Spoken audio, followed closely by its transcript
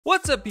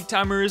What's up, Peak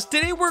Timers?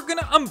 Today we're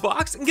gonna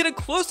unbox and get a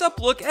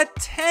close-up look at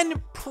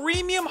 10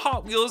 premium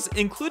Hot Wheels,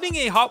 including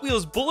a Hot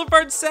Wheels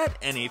Boulevard set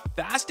and a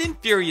Fast and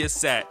Furious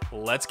set.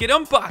 Let's get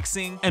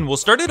unboxing. And we'll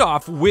start it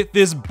off with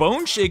this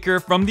Bone Shaker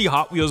from the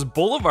Hot Wheels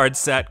Boulevard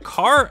set,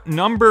 car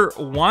number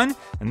 1.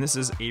 And this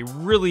is a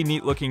really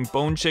neat looking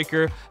Bone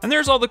Shaker. And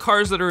there's all the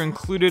cars that are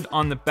included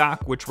on the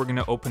back, which we're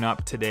gonna open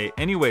up today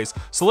anyways.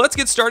 So let's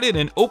get started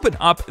and open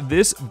up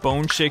this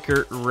Bone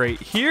Shaker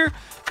right here.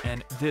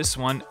 And this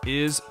one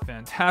is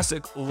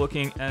fantastic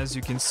looking. As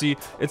you can see,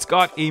 it's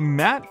got a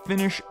matte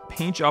finish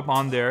paint job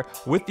on there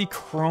with the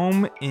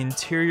chrome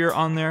interior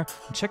on there.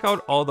 And check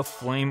out all the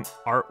flame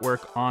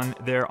artwork on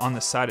there on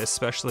the side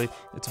especially.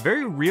 It's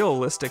very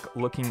realistic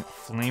looking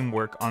flame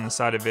work on the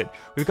side of it.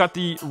 We've got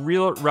the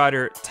Real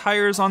Rider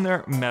tires on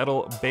there,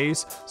 metal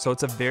base, so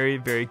it's a very,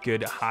 very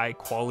good high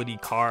quality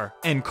car.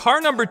 And car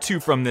number 2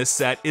 from this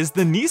set is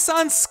the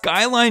Nissan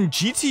Skyline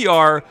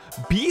GTR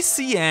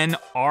BCN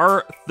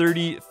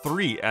R33.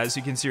 As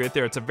you can see right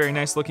there, it's a very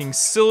nice looking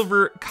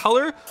silver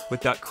color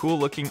with that cool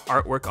looking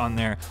artwork on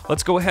there.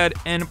 Let's go ahead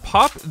and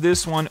pop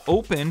this one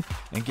open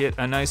and get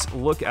a nice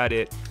look at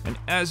it. And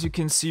as you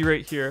can see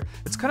right here,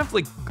 it's kind of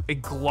like a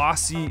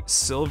glossy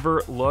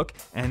silver look,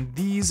 and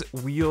these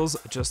wheels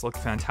just look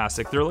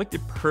fantastic. They're like the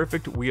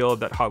perfect wheel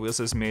that Hot Wheels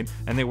has made,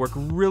 and they work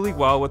really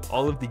well with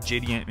all of the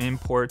JDM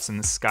imports and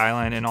the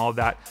Skyline and all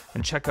that.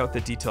 And check out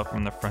the detail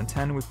from the front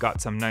end. We've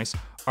got some nice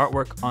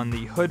artwork on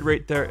the hood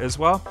right there as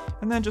well,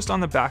 and then just on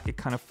the back it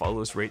kind of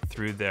follows right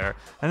through there.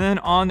 And then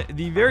on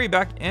the very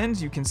back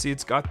end, you can see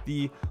it's got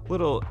the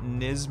little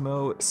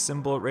Nismo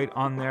symbol right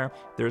on there.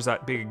 There's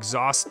that big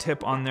exhaust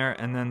tip on there,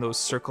 and then those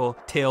circle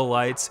tail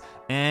lights.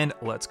 And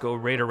let's go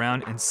right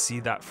around and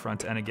see that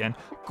front end again.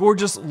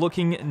 Gorgeous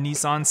looking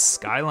Nissan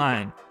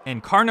Skyline.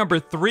 And car number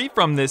 3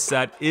 from this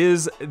set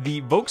is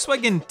the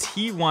Volkswagen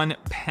T1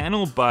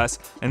 panel bus.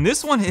 And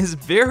this one is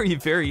very,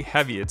 very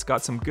heavy. It's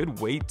got some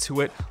good weight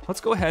to it. Let's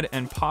go ahead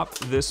and pop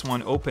this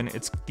one open.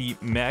 It's the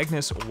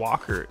Magnus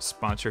Walker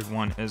sponsored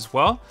one as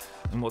well.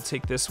 And we'll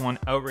take this one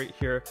out right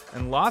here,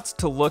 and lots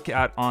to look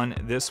at on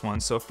this one.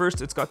 So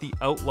first, it's got the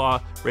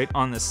Outlaw right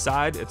on the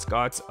side. It's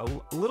got a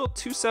little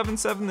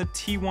 277, the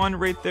T1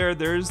 right there.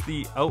 There's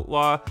the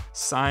Outlaw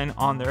sign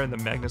on there, the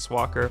Magnus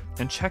Walker.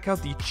 And check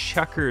out the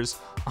checkers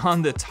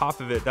on the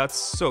top of it. That's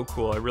so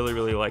cool. I really,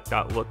 really like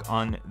that look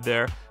on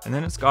there. And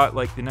then it's got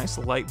like the nice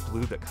light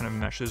blue that kind of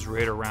meshes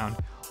right around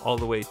all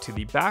the way to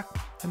the back,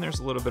 and there's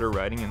a little bit of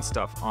writing and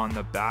stuff on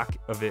the back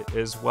of it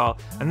as well.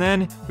 And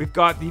then we've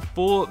got the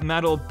full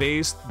metal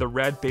base, the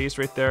red base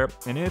right there,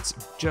 and it's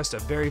just a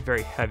very,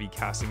 very heavy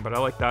casting, but I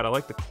like that. I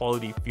like the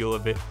quality feel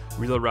of it.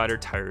 Real Rider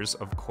tires,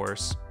 of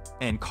course.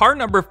 And car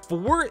number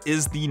 4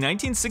 is the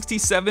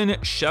 1967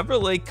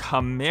 Chevrolet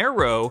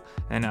Camaro,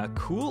 and a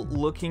cool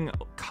looking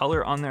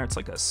color on there. It's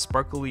like a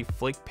sparkly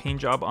flake paint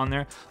job on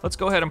there. Let's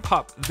go ahead and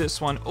pop this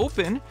one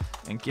open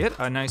and get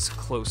a nice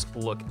close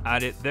look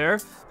at it there.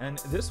 And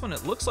this one,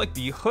 it looks like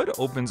the hood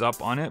opens up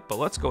on it, but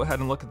let's go ahead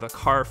and look at the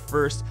car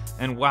first.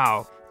 And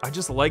wow, I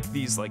just like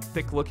these like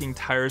thick looking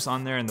tires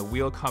on there, and the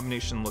wheel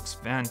combination looks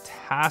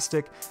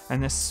fantastic,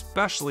 and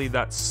especially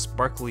that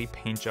sparkly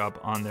paint job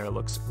on there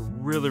looks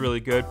really, really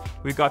good.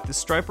 We've got the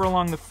striper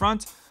along the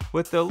front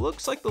with the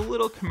looks like the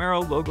little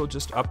Camaro logo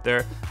just up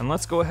there. And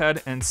let's go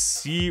ahead and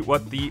see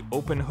what the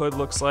open hood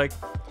looks like.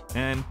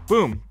 And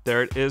boom,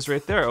 there it is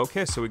right there.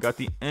 Okay, so we got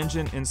the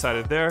engine inside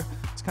of there.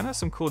 It's kind of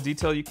some cool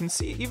detail. You can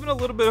see even a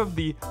little bit of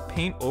the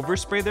paint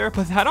overspray there,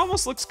 but that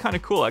almost looks kind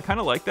of cool. I kind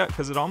of like that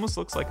because it almost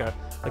looks like a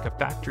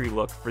factory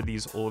look for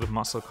these old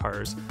muscle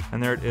cars.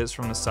 And there it is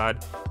from the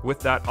side with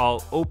that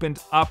all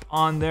opened up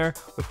on there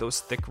with those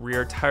thick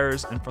rear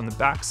tires, and from the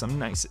back some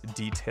nice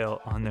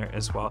detail on there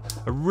as well.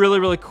 A really,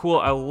 really cool.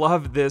 I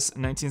love this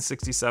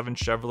 1967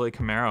 Chevrolet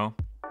Camaro.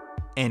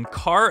 And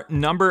car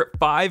number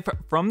 5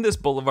 from this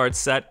Boulevard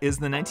set is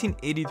the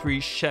 1983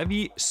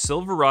 Chevy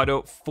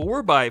Silverado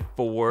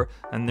 4x4,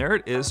 and there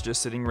it is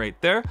just sitting right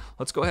there.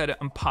 Let's go ahead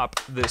and pop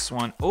this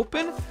one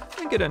open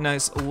and get a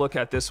nice look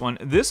at this one.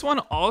 This one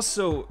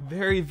also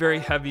very, very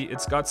heavy.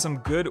 It's got some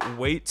good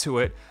weight to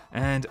it,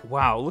 and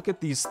wow, look at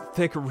these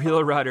thick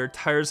Real Rider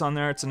tires on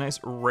there. It's a nice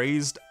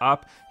raised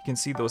up. You can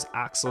see those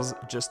axles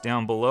just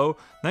down below.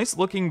 Nice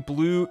looking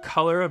blue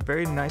color, a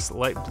very nice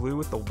light blue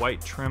with the white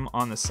trim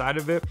on the side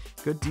of it.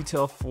 Good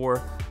detail for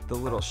the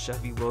little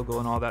Chevy logo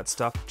and all that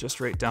stuff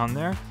just right down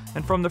there.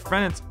 And from the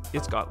front,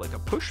 it's got like a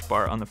push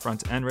bar on the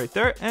front end right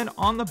there. And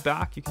on the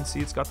back, you can see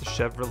it's got the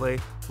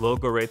Chevrolet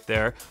logo right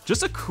there.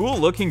 Just a cool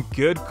looking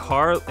good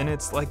car, and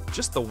it's like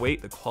just the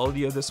weight, the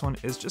quality of this one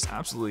is just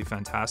absolutely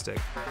fantastic.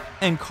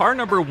 And car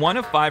number 1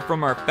 of 5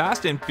 from our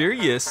Fast and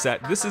Furious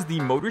set, this is the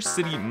Motor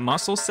City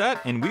Muscle set,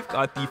 and we've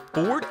got the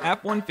Ford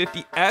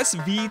F-150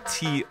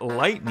 SVT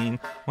Lightning,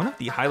 one of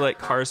the highlight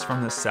cars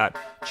from this set.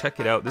 Check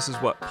it out. This is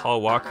what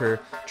Paul Walker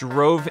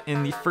drove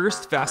in the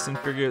first Fast and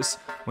Furious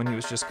when he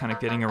was just kind of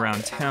getting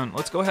around town.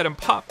 Let's go ahead and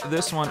pop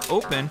this one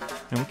open,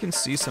 and we can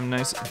see some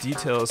nice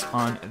details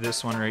on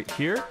this one right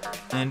here.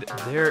 And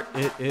there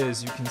it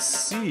is. You can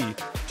see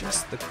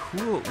just the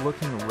cool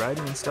looking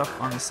writing and stuff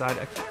on the side.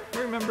 I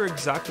can't remember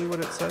exactly what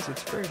it says.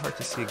 It's very hard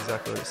to see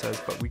exactly what it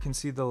says, but we can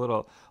see the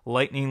little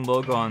lightning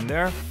logo on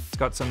there. It's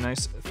got some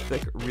nice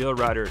thick Real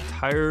Rider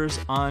tires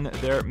on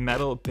their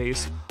metal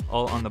base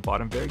all on the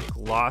bottom, very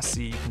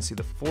glossy. You can see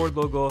the Ford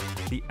logo,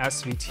 the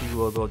SVT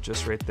logo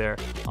just right there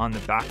on the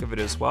back of it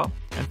as well.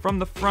 And from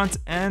the front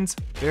end,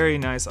 very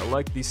nice. I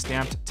like the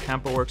stamped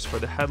Tampa Works for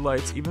the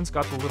headlights. Even's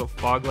got the little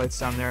fog lights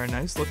down there, a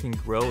nice looking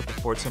grille with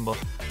the Ford symbol.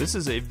 This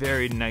is a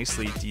very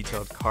nicely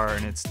detailed car,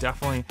 and it's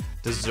definitely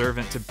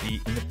deserving to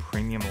be in the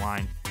premium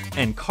line.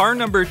 And car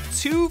number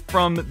 2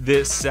 from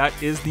this set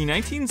is the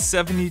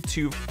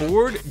 1972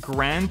 Ford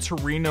Gran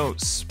Torino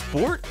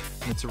Sport.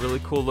 It's a really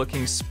cool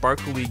looking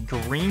sparkly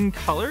green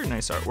color,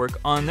 nice artwork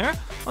on there.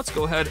 Let's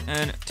go ahead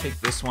and take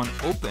this one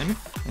open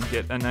and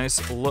get a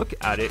nice look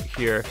at it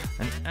here.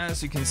 And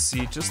as you can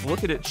see, just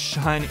look at it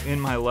shine in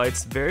my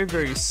lights. Very,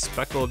 very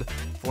speckled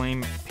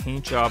flame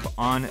paint job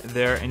on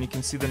there. And you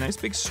can see the nice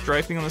big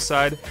striping on the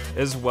side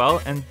as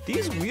well. And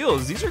these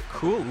wheels, these are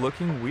cool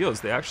looking wheels.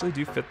 They actually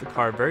do fit the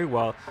car very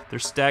well. They're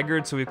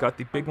staggered, so we've got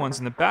the big ones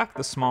in the back,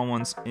 the small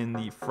ones in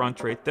the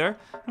front right there.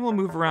 And we'll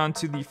move around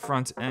to the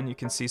front end. You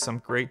can see some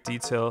great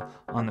detail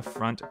on the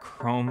front,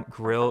 chrome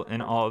grille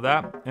and all of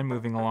that. And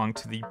moving along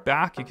to the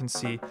back, you can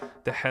see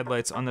the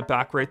headlights on the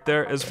back right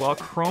there as well.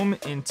 Chrome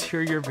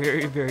interior,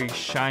 very, very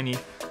shiny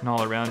and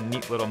all around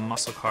neat little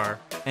muscle car.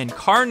 And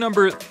car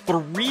number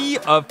 3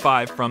 of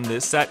 5 from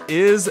this set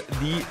is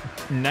the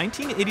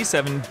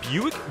 1987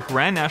 Buick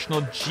Grand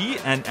National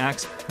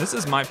GNX. This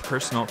is my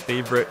personal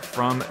favorite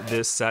from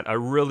this set. I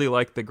really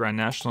like the Grand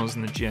Nationals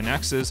and the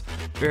GNXs.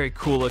 Very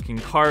cool looking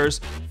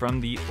cars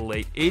from the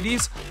late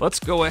 80s. Let's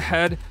go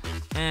ahead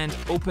and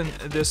open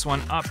this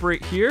one up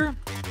right here.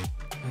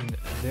 And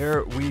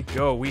there we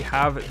go. We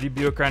have the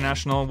Buick Grand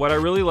National. What I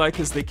really like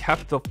is they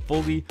kept the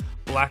fully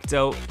blacked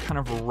out kind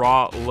of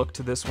raw look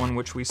to this one,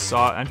 which we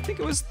saw. I think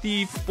it was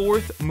the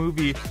 4th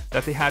movie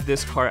that they had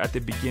this car at the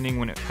beginning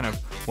when it kind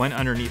of went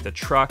underneath the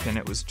truck, and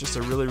it was just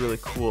a really, really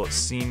cool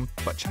scene.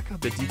 But check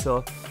out the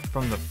detail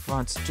from the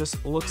front.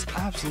 Just looks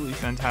absolutely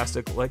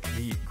fantastic, like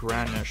the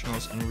Grand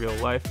Nationals in real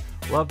life.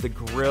 Love the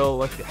grille,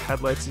 like the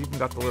headlights. Even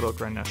got the little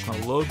Grand National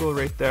logo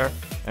right there.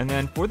 And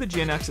then for the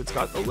GNX, it's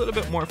got a little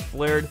bit more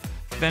flared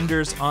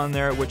fenders on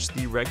there, which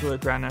the regular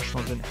Grand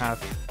National didn't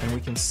have, and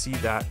we can see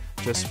that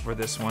just for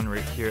this one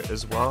right here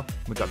as well.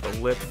 We got the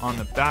lip on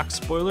the back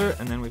spoiler,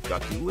 and then we've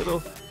got the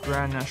little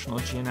Grand National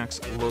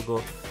GNX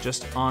logo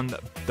just on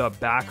the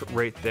back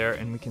right there,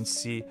 and we can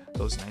see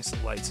those nice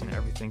lights and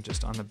everything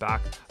just on the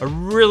back. A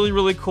really,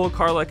 really cool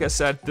car. Like I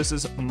said, this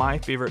is my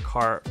favorite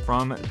car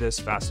from this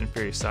Fast and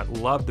Furious set.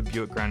 Love the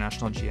Buick Grand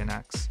National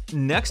GNX.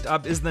 Next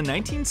up is the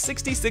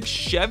 1966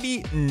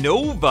 Chevy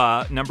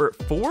Nova, number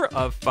 4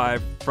 of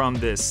 5 from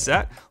this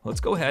set. Let's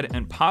go ahead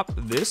and pop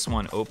this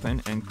one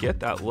open and get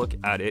that look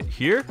at it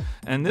here.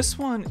 And this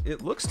one,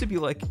 it looks to be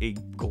like a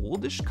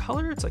goldish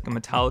color. It's like a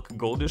metallic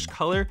goldish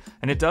color,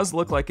 and it does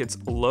look like it's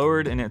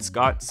lowered, and it's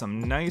got some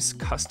nice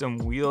custom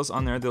wheels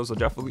on there. Those are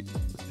definitely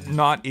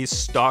not a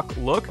stock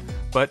look,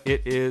 but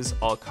it is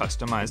all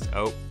customized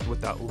out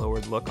with that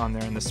lowered look on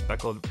there and the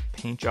speckled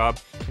paint job.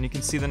 And you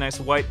can see the nice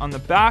white on the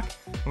back,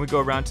 and we go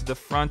around to the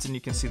front, and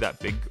you can see that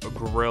big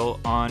grille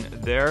on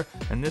there.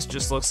 And this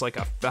just looks like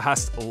a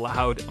fast,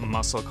 loud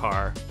muscle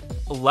car.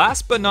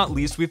 Last but not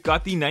least, we've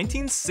got the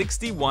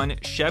 1961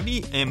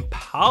 Chevy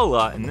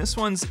Impala, and this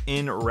one's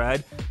in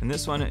red, and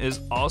this one is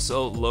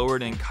also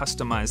lowered and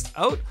customized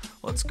out.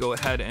 Let's go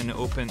ahead and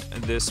open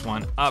this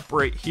one up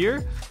right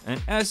here.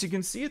 And as you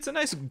can see, it's a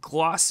nice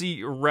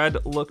glossy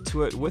red look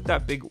to it with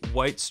that big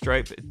white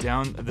stripe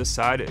down the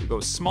side. It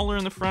goes smaller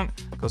in the front,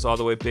 goes all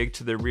the way big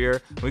to the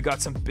rear. We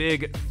got some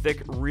big,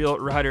 thick Real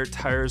Rider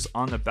tires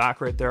on the back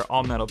right there,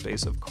 all metal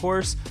base, of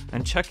course.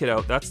 And check it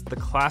out, that's the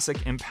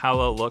classic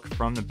Impala look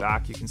from the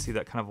back. You can see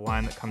that kind of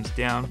line that comes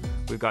down.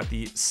 We've got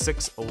the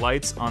 6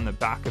 lights on the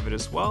back of it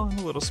as well, and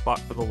a little spot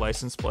for the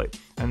license plate.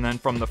 And then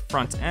from the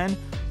front end,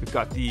 we've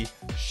got the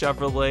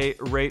Chevrolet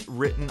rate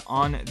written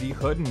on the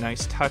hood.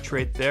 Nice touch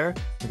right there.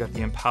 We got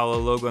the Impala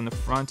logo on the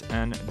front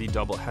and the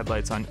double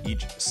headlights on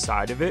each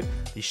side of it.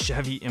 The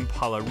Chevy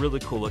Impala,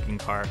 really cool looking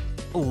car.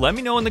 Let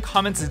me know in the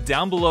comments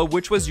down below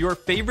which was your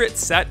favorite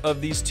set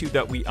of these 2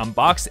 that we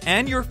unboxed,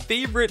 and your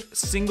favorite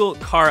single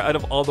car out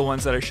of all the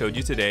ones that I showed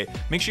you today.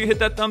 Make sure you hit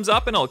that thumbs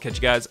up, and I'll catch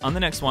you guys on the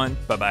next one.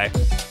 Bye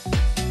bye.